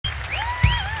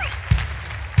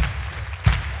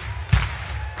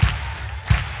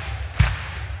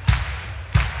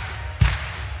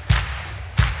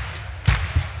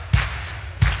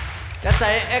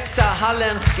Detta är äkta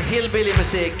halländsk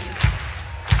hillbilly-musik.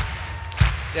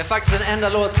 Det är faktiskt den enda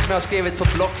låt som jag har skrivit på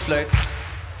blockflöjt.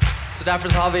 Så därför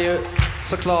så har vi ju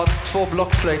såklart 2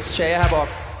 blockflöjtstjejer här bak.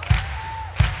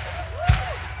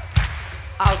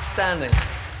 Outstanding.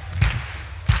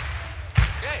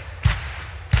 Okay.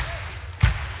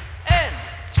 1,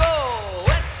 2,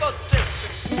 1, 2, 3.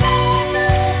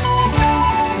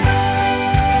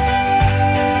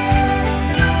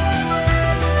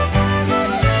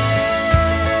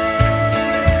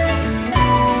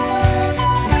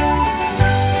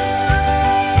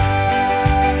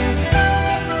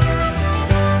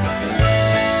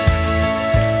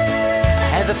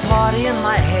 A party in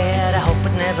my head, I hope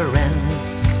it never ends.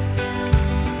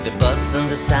 The buzz and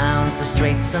the sounds, the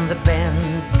straights and the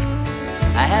bends.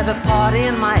 I have a party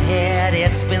in my head,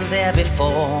 it's been there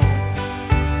before.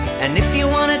 And if you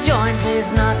wanna join,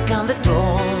 please knock on the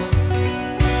door.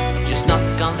 Just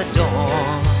knock on the door.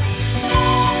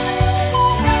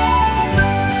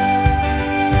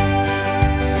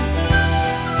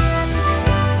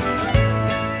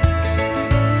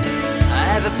 I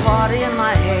have a party in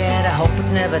my head, I hope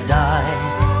it never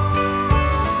dies.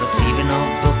 No TV, no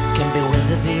book can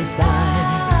bewilder these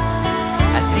eyes.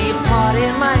 I see a party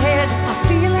in my head, I'm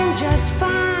feeling just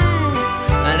fine.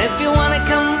 And if you wanna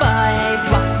come by, hey,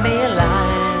 drop me a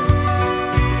line.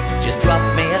 Just drop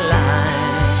me a line.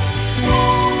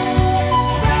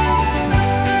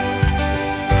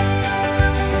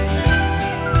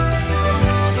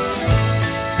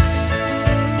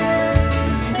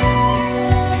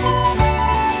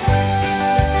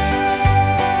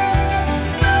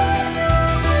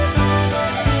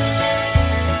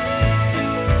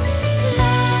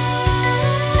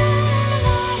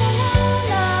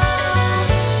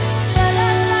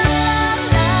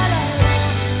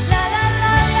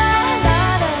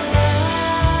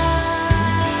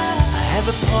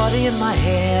 Party in my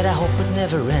head, I hope it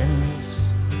never ends.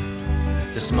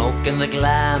 The smoke and the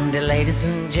glam, the ladies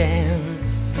and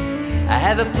gents. I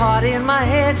have a party in my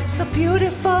head, so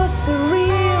beautiful,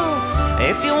 surreal.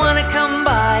 If you wanna come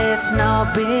by, it's no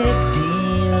big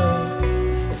deal.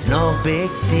 It's no big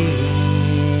deal.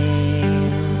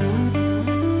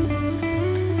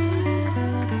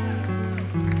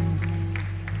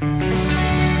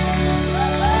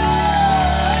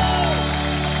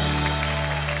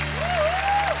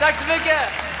 Tack så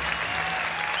mycket!